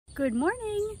Good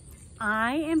morning.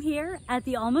 I am here at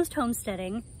the Almost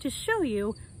Homesteading to show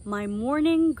you my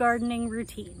morning gardening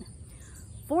routine.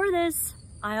 For this,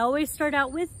 I always start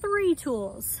out with 3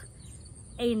 tools.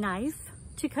 A knife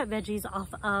to cut veggies off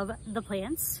of the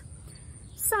plants,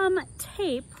 some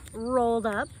tape rolled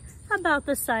up about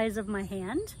the size of my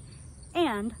hand,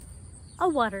 and a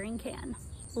watering can.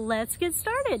 Let's get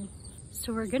started.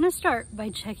 So we're gonna start by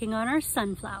checking on our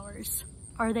sunflowers.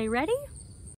 Are they ready?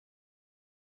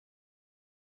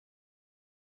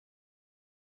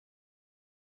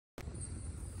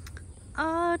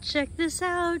 Oh, check this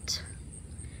out.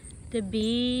 The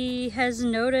bee has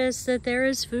noticed that there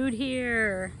is food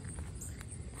here.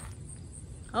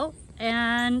 Oh,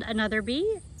 and another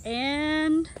bee,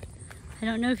 and I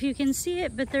don't know if you can see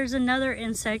it, but there's another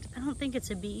insect. I don't think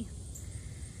it's a bee.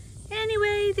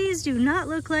 Anyway, these do not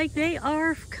look like they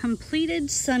are completed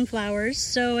sunflowers,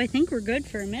 so I think we're good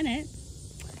for a minute.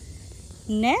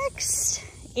 Next,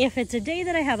 if it's a day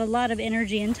that I have a lot of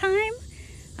energy and time,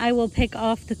 I will pick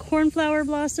off the cornflower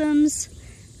blossoms.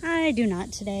 I do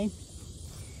not today.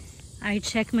 I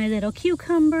check my little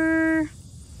cucumber.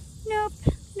 Nope,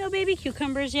 no baby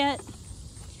cucumbers yet.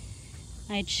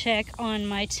 I check on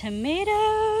my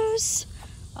tomatoes.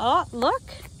 Oh, look,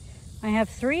 I have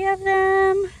 3 of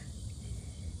them.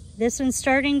 This one's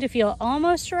starting to feel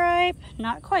almost ripe.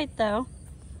 Not quite though.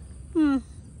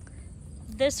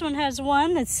 This one has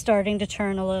one that's starting to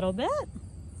turn a little bit.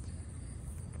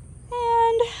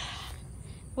 And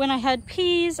when I had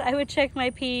peas, I would check my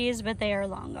peas, but they are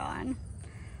long gone.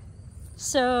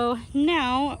 So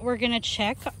now we're gonna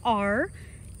check our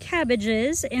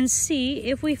cabbages and see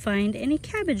if we find any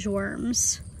cabbage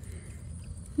worms.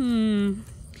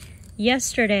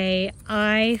 Yesterday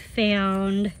I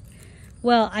found,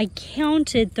 well, I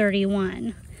counted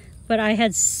 31, but I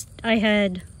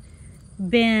had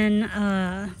been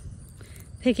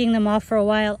picking them off for a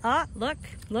while. Ah, look.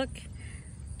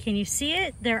 Can you see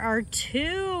it? There are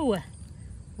 2.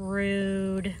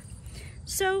 Rude.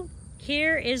 So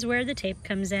here is where the tape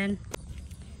comes in.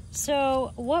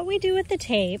 So what we do with the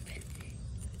tape,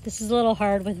 this is a little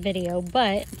hard with video,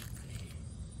 but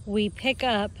we pick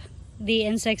up the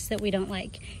insects that we don't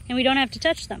like, and we don't have to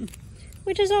touch them,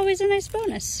 which is always a nice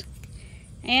bonus.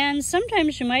 And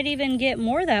sometimes you might even get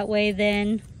more that way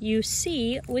than you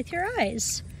see with your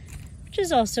eyes, which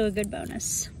is also a good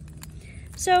bonus.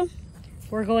 So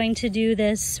we're going to do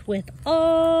this with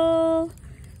all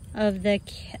of the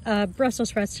Brussels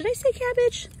sprouts. Did I say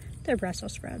cabbage? They're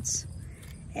Brussels sprouts.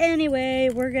 Anyway,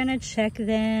 we're gonna check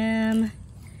them,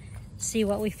 see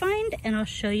what we find, and I'll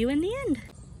show you in the end.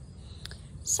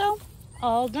 So,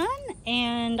 all done,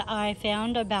 and I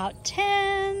found about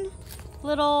 10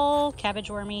 little cabbage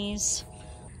wormies.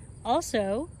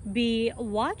 Also, be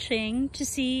watching to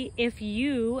see if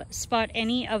you spot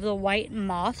any of the white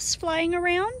moths flying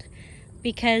around,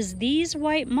 because these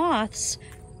white moths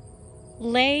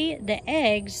lay the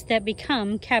eggs that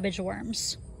become cabbage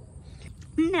worms.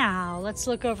 Now, let's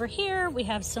look over here. We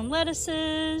have some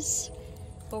lettuces,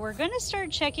 but we're gonna start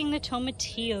checking the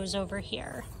tomatillos over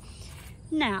here.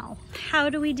 Now, how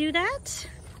do we do that?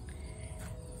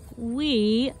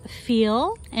 We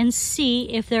feel and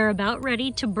see if they're about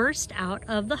ready to burst out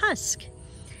of the husk.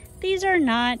 These are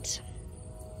not.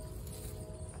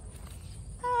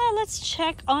 Let's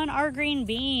check on our green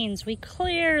beans. We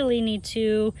clearly need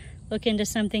to look into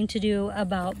something to do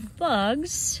about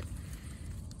bugs.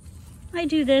 I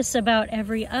do this about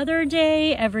every other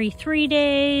day, every 3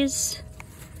 days.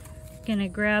 Gonna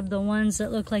grab the ones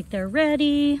that look like they're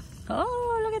ready.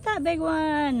 Oh, look at that big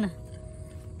one.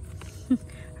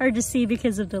 Hard to see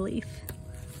because of the leaf.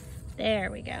 There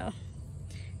we go.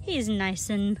 He's nice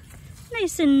and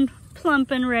plump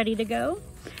and ready to go.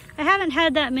 I haven't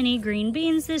had that many green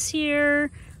beans this year.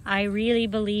 I really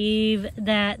believe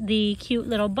that the cute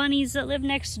little bunnies that live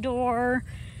next door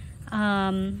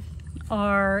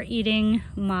are eating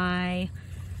my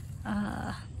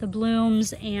the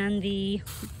blooms and the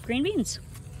green beans.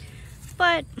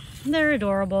 But they're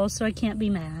adorable, so I can't be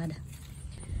mad.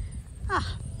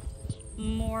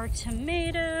 More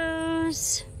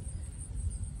tomatoes.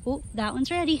 Oh, that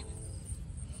one's ready.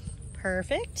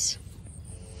 Perfect.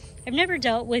 I've never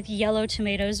dealt with yellow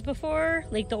tomatoes before,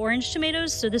 like the orange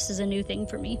tomatoes, so this is a new thing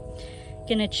for me.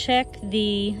 Gonna check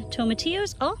the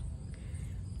tomatillos. Oh,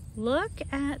 look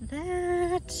at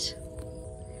that.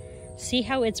 See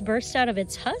how it's burst out of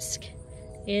its husk?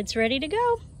 It's ready to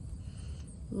go.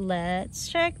 Let's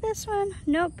check this one.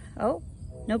 Nope. Oh,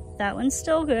 nope, that one's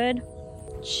still good.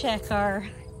 Check our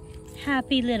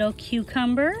happy little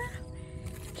cucumber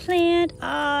plant.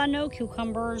 Ah, no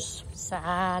cucumbers.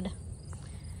 Sad.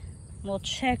 We'll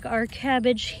check our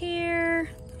cabbage here.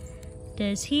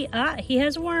 Does he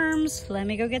has worms. Let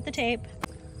me go get the tape.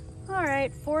 All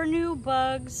right, 4 new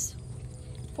bugs,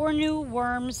 4 new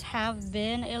worms have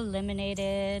been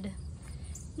eliminated.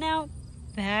 Now,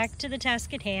 back to the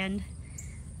task at hand.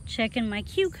 Checking my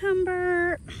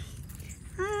cucumber.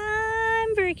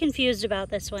 I'm very confused about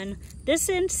this one. This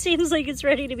end seems like it's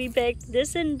ready to be picked.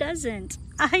 This end doesn't.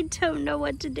 I don't know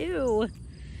what to do.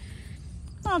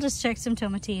 I'll just check some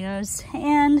tomatillos,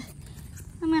 and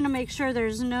I'm gonna make sure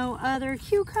there's no other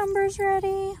cucumbers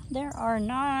ready. There are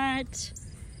not.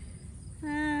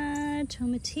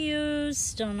 Tomatillos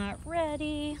still not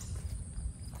ready.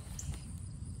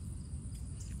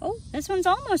 Oh, this one's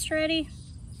almost ready.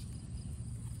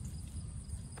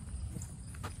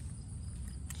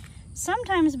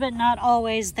 Sometimes, but not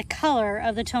always, the color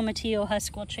of the tomatillo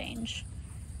husk will change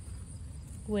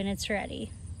when it's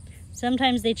ready.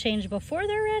 Sometimes they change before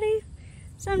they're ready.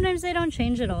 Sometimes they don't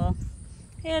change at all.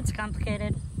 It's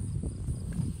complicated.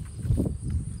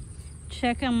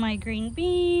 Check on my green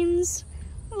beans.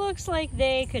 Looks like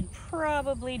they could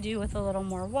probably do with a little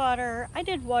more water. I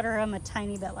did water them a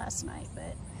tiny bit last night,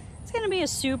 but it's gonna be a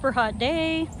super hot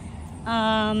day.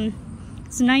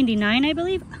 It's 99, I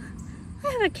believe.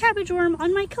 I have a cabbage worm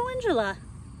on my calendula.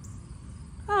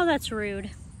 Oh, that's rude.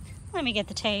 Let me get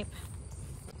the tape.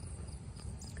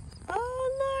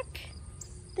 Oh, look,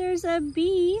 there's a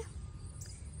bee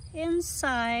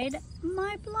inside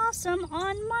my blossom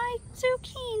on my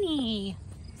zucchini.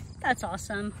 That's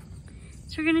awesome.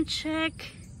 So we're gonna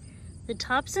check the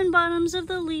tops and bottoms of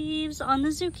the leaves on the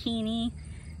zucchini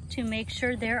to make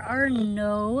sure there are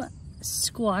no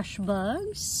squash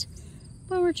bugs.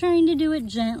 But we're trying to do it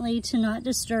gently to not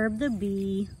disturb the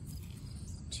bee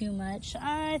too much.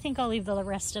 I think I'll leave the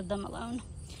rest of them alone.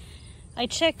 I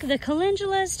check the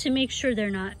calendulas to make sure they're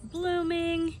not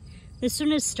blooming. This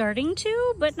one is starting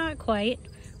to, but not quite.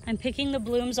 I'm picking the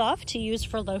blooms off to use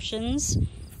for lotions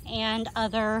and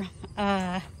other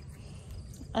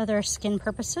skin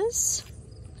purposes.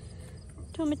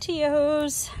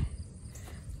 Tomatillos,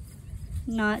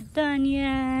 not done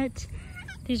yet.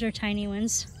 These are tiny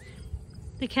ones.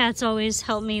 The cats always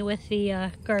help me with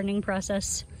the gardening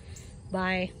process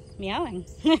by meowing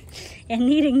and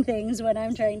eating things when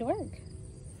I'm trying to work.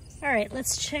 All right,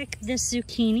 let's check this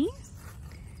zucchini.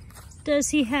 Does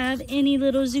he have any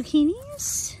little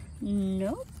zucchinis?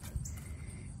 Nope.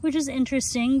 Which is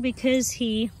interesting because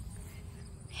he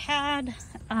had,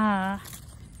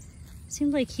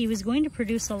 seemed like he was going to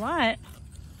produce a lot.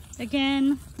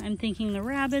 Again, I'm thinking the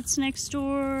rabbits next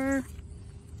door.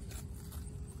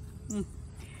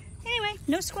 Anyway,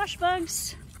 no squash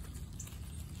bugs.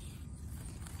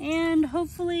 And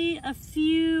hopefully a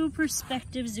few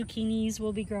prospective zucchinis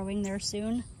will be growing there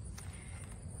soon.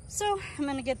 So I'm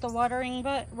gonna get the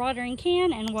watering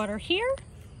can and water here,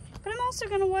 but I'm also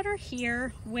gonna water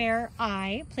here where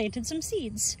I planted some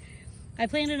seeds. I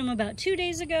planted them about 2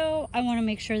 days ago. I wanna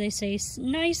make sure they stay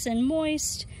nice and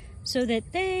moist so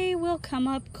that they will come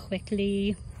up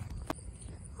quickly.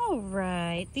 All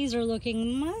right, these are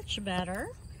looking much better.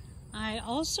 I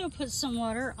also put some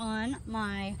water on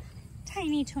my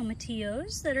tiny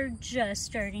tomatillos that are just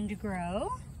starting to grow.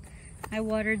 I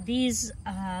watered these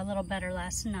a little better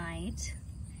last night.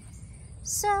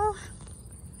 So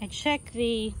I check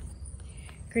the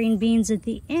green beans at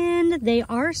the end. They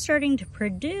are starting to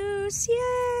produce,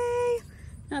 yay!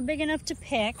 Not big enough to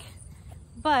pick,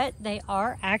 but they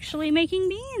are actually making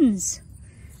beans.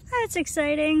 That's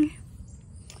exciting.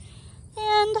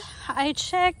 And I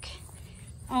check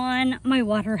on my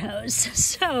water hose.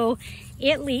 So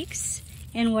it leaks,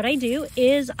 and what I do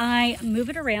is I move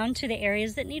it around to the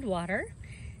areas that need water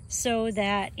so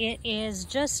that it is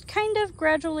just kind of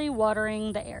gradually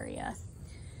watering the area,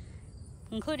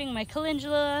 including my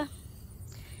calendula.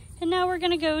 And now we're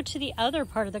gonna go to the other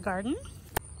part of the garden.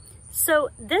 So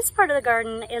this part of the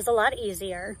garden is a lot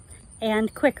easier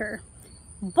and quicker,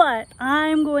 but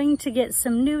I'm going to get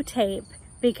some new tape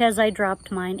because I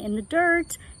dropped mine in the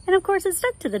dirt, and of course it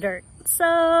stuck to the dirt.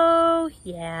 So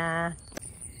yeah.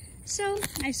 So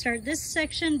I start this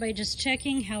section by just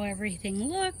checking how everything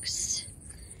looks.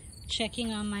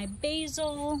 Checking on my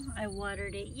basil. I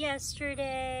watered it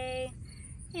yesterday.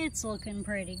 It's looking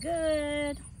pretty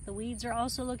good. The weeds are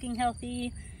also looking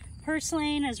healthy.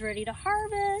 Purslane is ready to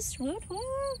harvest. Woot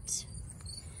woot.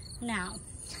 Now,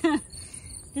 the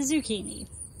zucchini.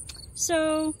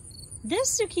 So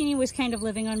this zucchini was kind of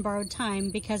living on borrowed time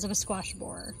because of a squash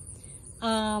borer.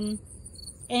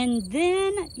 And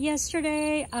then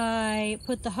yesterday I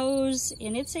put the hose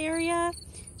in its area.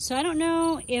 So I don't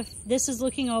know if this is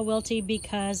looking all wilty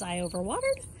because I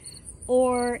overwatered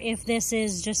or if this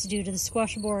is just due to the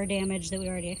squash borer damage that we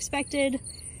already expected.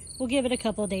 We'll give it a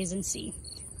couple of days and see.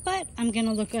 But I'm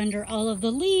gonna look under all of the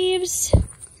leaves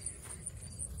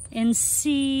and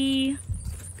see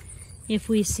if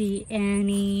we see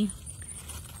any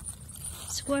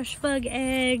squash bug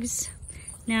eggs.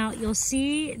 Now you'll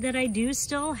see that I do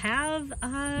still have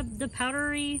the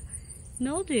powdery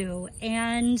mildew,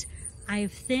 and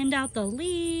I've thinned out the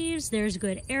leaves. There's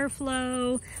good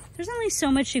airflow. There's only so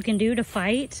much you can do to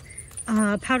fight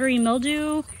powdery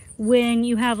mildew when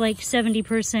you have like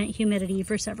 70% humidity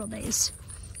for several days.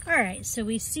 All right, so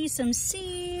we see some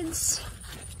seeds.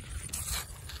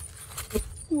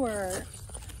 We're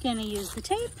gonna use the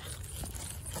tape.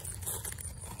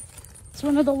 It's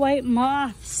one of the white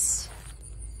moths.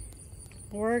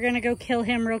 We're gonna go kill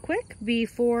him real quick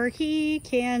before he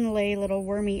can lay little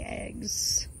wormy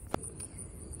eggs.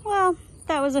 Well,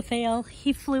 that was a fail.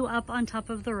 He flew up on top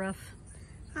of the roof.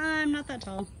 I'm not that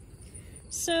tall.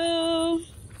 So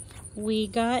we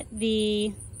got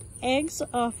the eggs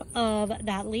off of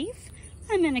that leaf.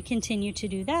 I'm gonna continue to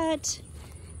do that.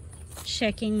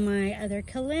 Checking my other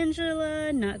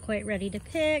calendula, not quite ready to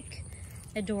pick.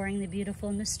 Adoring the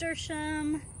beautiful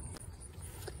nasturtium.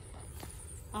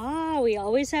 We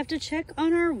always have to check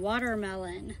on our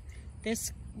watermelon.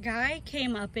 This guy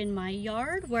came up in my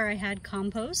yard where I had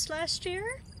compost last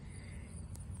year.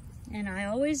 And I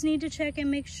always need to check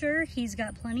and make sure he's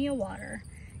got plenty of water.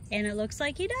 And it looks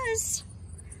like he does.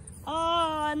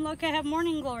 Oh, and look, I have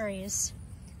morning glories.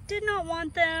 Did not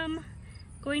want them.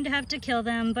 Going to have to kill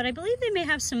them, but I believe they may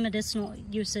have some medicinal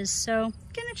uses, so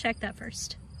gonna check that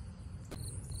first.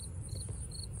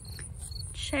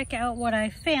 Check out what I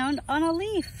found on a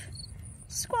leaf.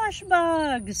 Squash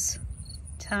bugs.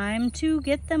 Time to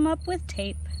get them up with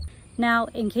tape. Now,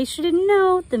 in case you didn't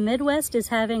know, the Midwest is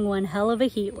having one hell of a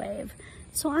heat wave.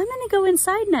 So I'm gonna go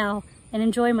inside now and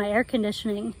enjoy my air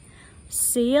conditioning.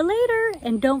 See you later,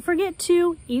 and don't forget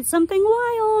to eat something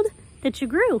wild that you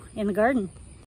grew in the garden.